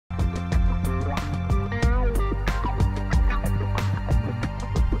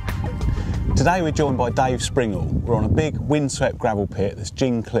Today we're joined by Dave Springall. We're on a big windswept gravel pit that's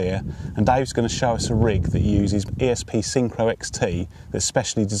gin clear, and Dave's going to show us a rig that uses ESP Syncro XT that's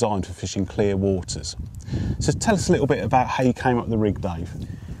specially designed for fishing clear waters. So tell us a little bit about how you came up with the rig, Dave.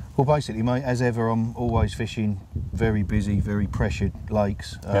 Well, basically, mate, as ever, I'm always fishing very busy, very pressured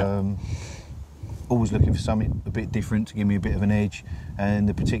lakes. Always looking for something a bit different to give me a bit of an edge. And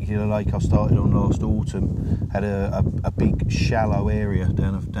the particular lake I started on last autumn had a big shallow area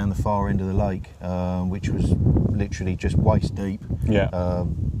down the far end of the lake, which was literally just waist deep.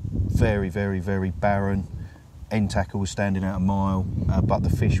 Very, very, very barren. End tackle was standing out a mile, but the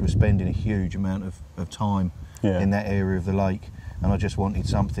fish were spending a huge amount of time in that area of the lake. And I just wanted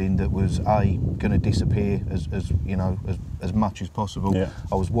something that was going to disappear as much as possible.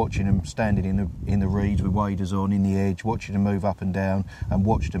 I was watching them standing in the reeds with waders on in the edge, watching them move up and down, and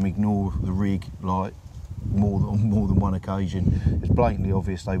watched them ignore the rig like more than one occasion. It's blatantly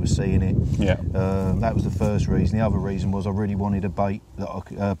obvious they were seeing it. That was the first reason. The other reason was I really wanted a bait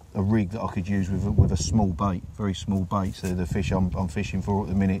that a rig that I could use with a small bait, very small bait. So the fish I'm fishing for at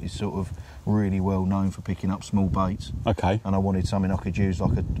the minute is sort of really well known for picking up small baits. And I wanted something I could use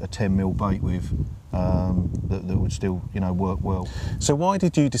like a 10mm bait with that would still work well. So why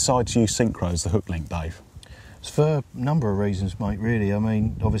did you decide to use Syncro as the hook link, Dave? It's for a number of reasons, mate. Really, I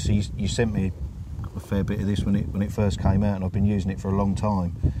mean, obviously you sent me a fair bit of this when it first came out, and I've been using it for a long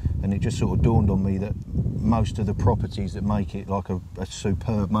time, and it just sort of dawned on me that most of the properties that make it like a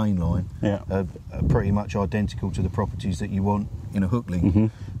superb mainline are pretty much identical to the properties that you want in a hook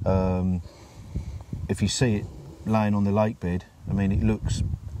link. If you see it laying on the lake bed, I mean, it looks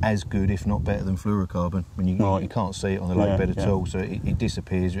as good, if not better, than fluorocarbon. I mean, you can't see it on the lake bed at all, so it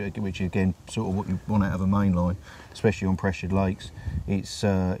disappears, which is again sort of what you want out of a main line, especially on pressured lakes. It's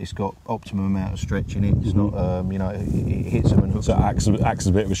got optimum amount of stretch in it. It's not it hits them and hooks. So it acts as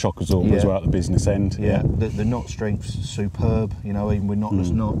a bit of a shock absorber as well at the business end. The knot strength's superb. Even with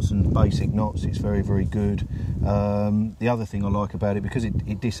knotless knots and basic knots, it's very, very good. The other thing I like about it, because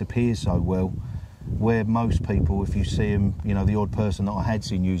it disappears so well, where most people, if you see them, the odd person that I had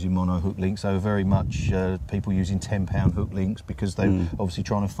seen using mono hook links, they were very much people using 10-pound hook links because they're obviously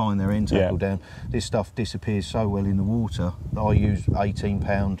trying to find their end tackle down. This stuff disappears so well in the water that I use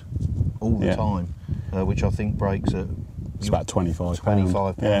 18-pound all the time, which I think breaks at it's about 25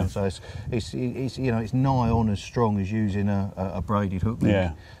 pounds. So it's nigh on as strong as using a braided hook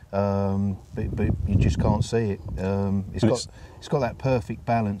link. But you just can't see it. It's got that perfect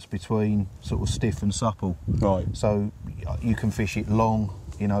balance between sort of stiff and supple. So you can fish it long.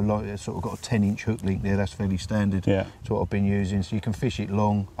 Like it's sort of got a 10-inch hook link there. That's fairly standard. It's what I've been using. So you can fish it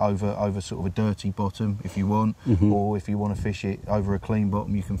long over sort of a dirty bottom if you want, or if you want to fish it over a clean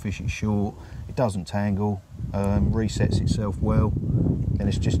bottom, you can fish it short. It doesn't tangle, resets itself well, and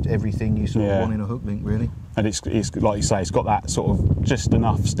it's just everything you sort of want in a hook link, really. And it's like you say, it's got that sort of just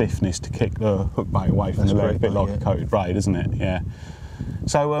enough stiffness to kick the hook bait away from the leg, a bit like a coated braid, isn't it?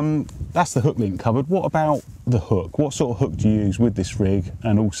 So that's the hook link covered. What about the hook? What sort of hook do you use with this rig,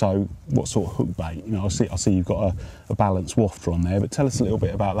 and also what sort of hook bait? I see you've got a balanced wafter on there, but tell us a little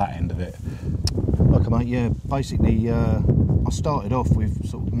bit about that end of it. Okay, mate. Basically, I started off with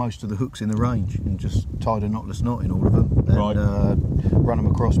sort of most of the hooks in the range and just tied a knotless knot in all of them, and run them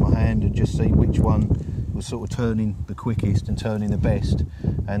across my hand and just see which one was sort of turning the quickest and turning the best.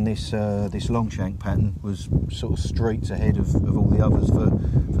 And this long shank pattern was sort of streets ahead of all the others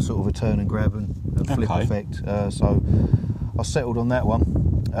for sort of a turn and grab and flip effect. So I settled on that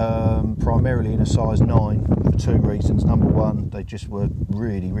one, primarily in a size 9 for two reasons. Number one, they just were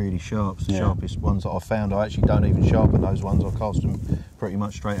really, really sharp. It's the sharpest ones that I found. I actually don't even sharpen those ones. I cast them pretty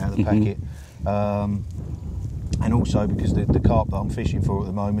much straight out of the packet. And also because the carp that I'm fishing for at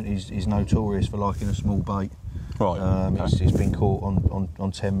the moment is notorious for liking a small bait. It's been caught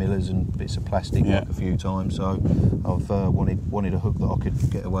on 10 millers and bits of plastic like a few times, so I've wanted a hook that I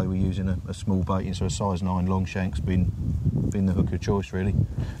could get away with using a small bait, and so a size 9 long shank's been the hook of choice, really.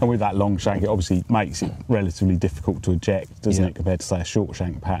 And with that long shank, it obviously makes it relatively difficult to eject, doesn't it, compared to say a short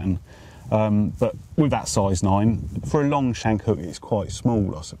shank pattern. But with that size 9, for a long shank hook, it's quite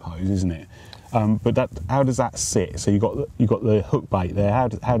small, I suppose, isn't it? But how does that sit? So you got the hook bait there.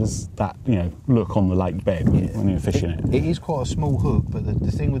 How does that look on the lake bed when you're fishing it? It is quite a small hook, but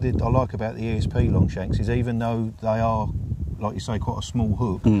the thing with it I like about the ESP long shanks is even though they are, like you say, quite a small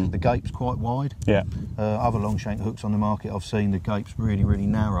hook, the gape's quite wide. Other long shank hooks on the market I've seen, the gape's really, really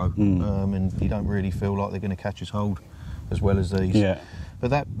narrow, and you don't really feel like they're going to catch us hold as well as these. But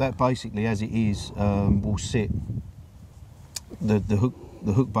that basically, as it is, will sit.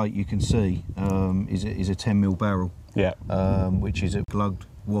 The hook bait you can see is a 10mm barrel, which is a glugged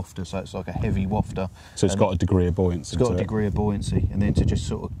wafter, so it's like a heavy wafter. So it's got a degree of buoyancy. It's got a degree of buoyancy, and then to just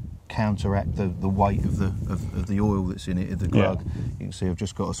sort of counteract the weight of the oil that's in it, of the glug. You can see I've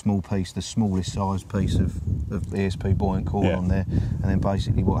just got a small piece, the smallest size piece of ESP buoyant cord on there, and then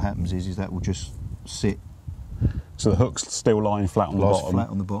basically what happens is that will just sit. So the hook's still lying flat on the bottom. Flat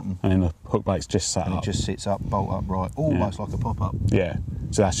on the bottom. And then the hook bait's just sat and up. It just sits up, bolt upright, almost like a pop-up. Yeah,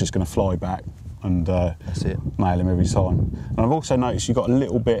 so that's just going to fly back and that's it. nail him every time. And I've also noticed you've got a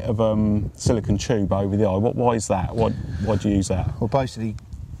little bit of silicone tube over the eye. Why is that? Why do you use that? Well, basically,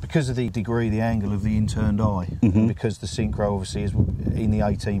 because of the degree, the angle of the inturned eye, and because the Syncro obviously is in the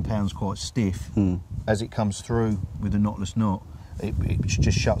 18 pounds quite stiff, as it comes through with the knotless knot, it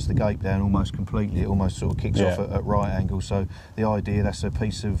just shuts the gape down almost completely. It almost sort of kicks off at right angles. So the idea, that's a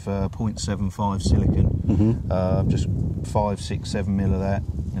piece of 0.75 silicone, just 5, 6, 7 mil of that,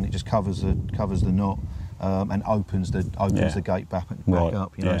 and it just covers the knot. And opens the gate back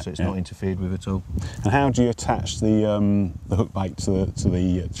up, you know, so it's not interfered with at all. And how do you attach the hook bait to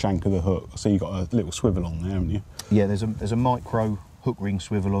the shank of the hook? So you've got a little swivel on there, haven't you? Yeah, there's a micro hook ring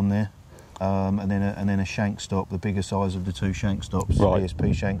swivel on there, and then a shank stop, the bigger size of the two shank stops,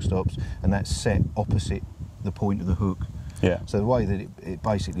 ESP shank stops, and that's set opposite the point of the hook. Yeah. So the way that it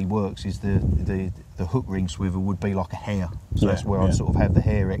basically works is the hook ring swivel would be like a hair. So that's where I'd sort of have the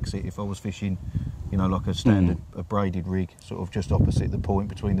hair exit if I was fishing, you know, like a standard a braided rig, sort of just opposite the point,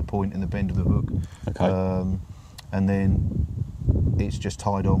 between the point and the bend of the hook. Okay. And then it's just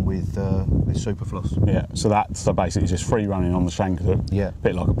tied on with Superfloss. Yeah. So basically just free running on the shank of the hook. Yeah. A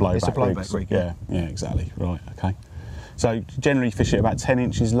bit like a blowback rig. It's a blowback rig. Yeah. Yeah. Exactly. Right. Okay. So generally fish it about 10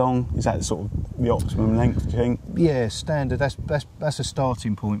 inches long. Is that sort of the optimum length, do you think? Yeah, standard. That's a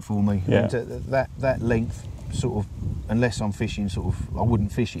starting point for me. Yeah. That length, sort of, unless I'm fishing sort of, I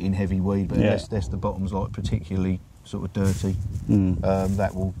wouldn't fish it in heavy weed, but unless the bottom's like particularly sort of dirty,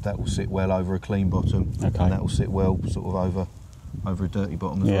 that will sit well over a clean bottom, and that will sit well sort of over a dirty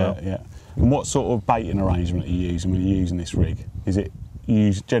bottom as well. Yeah. And what sort of baiting arrangement are you using when you're using this rig? Is it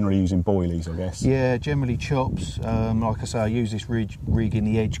generally using boilies, I guess? Yeah, generally chops. Like I say, I use this rig in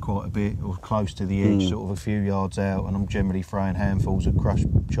the edge quite a bit, or close to the edge, sort of a few yards out, and I'm generally throwing handfuls of crushed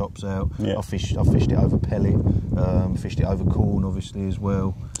chops out. Yeah. I fished it over pellet, fished it over corn, obviously, as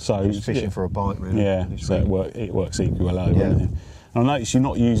well. So just fishing for a bite, really. Yeah, so it works equally well over anything. And I noticed you're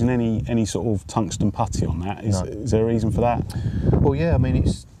not using any sort of tungsten putty on that. Is there a reason for that? Well, yeah, I mean,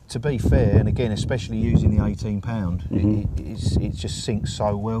 it's, to be fair, and again, especially using the 18 pound, it just sinks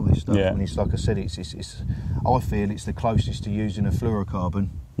so well, this stuff. And it's like I said, I feel it's the closest to using a fluorocarbon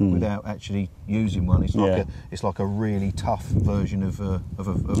without actually using one. It's like a really tough version of a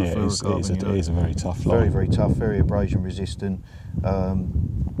fluorocarbon. It is a very tough line. Very, very tough, very abrasion resistant,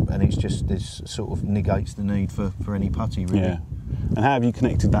 and this sort of negates the need for any putty, really. Yeah. And how have you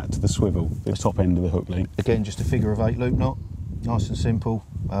connected that to the swivel, the top end of the hook link? Again, just a figure of 8 loop knot, nice and simple,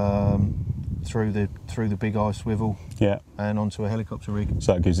 through the big eye swivel, and onto a helicopter rig.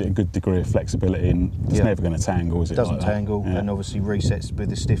 So it gives it a good degree of flexibility, and it's never going to tangle, is it? It doesn't tangle, and obviously resets with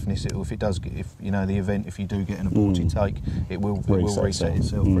the stiffness. If you know the event, if you do get an aborted take, it will reset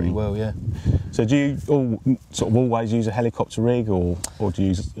itself pretty well. Yeah. So do you always use a helicopter rig, or do you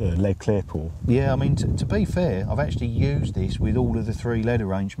use a lead clip, or? Yeah, I mean, to be fair, I've actually used this with all of the 3 lead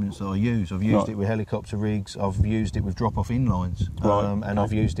arrangements that I use. I've used it with helicopter rigs. I've used it with drop-off inlines, and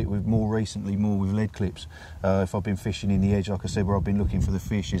I've used it with more with lead clips. If I've been fishing in the edge, like I said, where I've been looking for the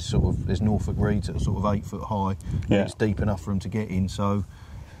fish, there's Norfolk reeds that are sort of 8 foot high. And it's deep enough for them to get in. So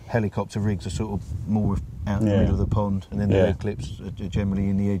helicopter rigs are sort of more out in the middle of the pond, and then the lead clips are generally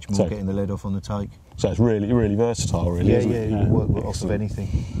in the edge, more getting the lead off on the take. So it's really, really versatile, really. Isn't it? You can work off of anything.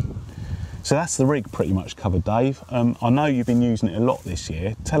 So that's the rig pretty much covered, Dave. I know you've been using it a lot this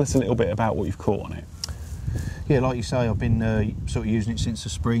year. Tell us a little bit about what you've caught on it. Yeah, like you say, I've been sort of using it since the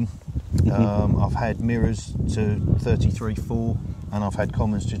spring. I've had mirrors to 33.4, and I've had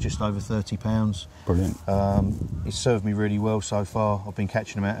commons to just over 30 pounds. Brilliant. It's served me really well so far. I've been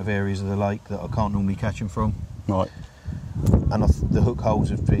catching them out of areas of the lake that I can't normally catch them from. Right. And the hook holes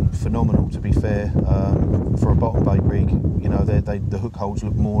have been phenomenal, to be fair. For a bottom bait rig, you know, the hook holes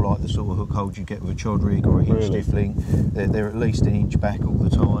look more like the sort of hook holes you get with a chod rig or a hinge stiffling. They're at least an inch back all the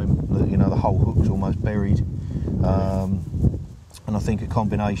time. You know, the whole hook's almost buried. And I think a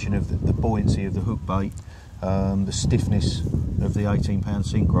combination of the buoyancy of the hook bait, the stiffness of the 18 pound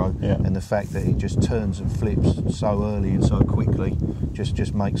Syncro, and the fact that it just turns and flips so early and so quickly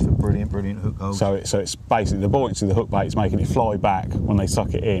just makes for brilliant hook holes. So it's basically the buoyancy of the hook bait is making it fly back when they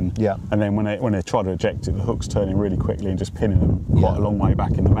suck it in, and then when they try to eject it, the hook's turning really quickly and just pinning them quite a long way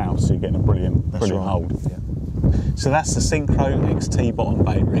back in the mouth, so you're getting a brilliant hold. Yeah. So that's the Syncro XT bottom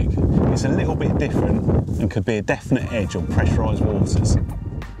bait rig. It's a little bit different and could be a definite edge on pressurised waters.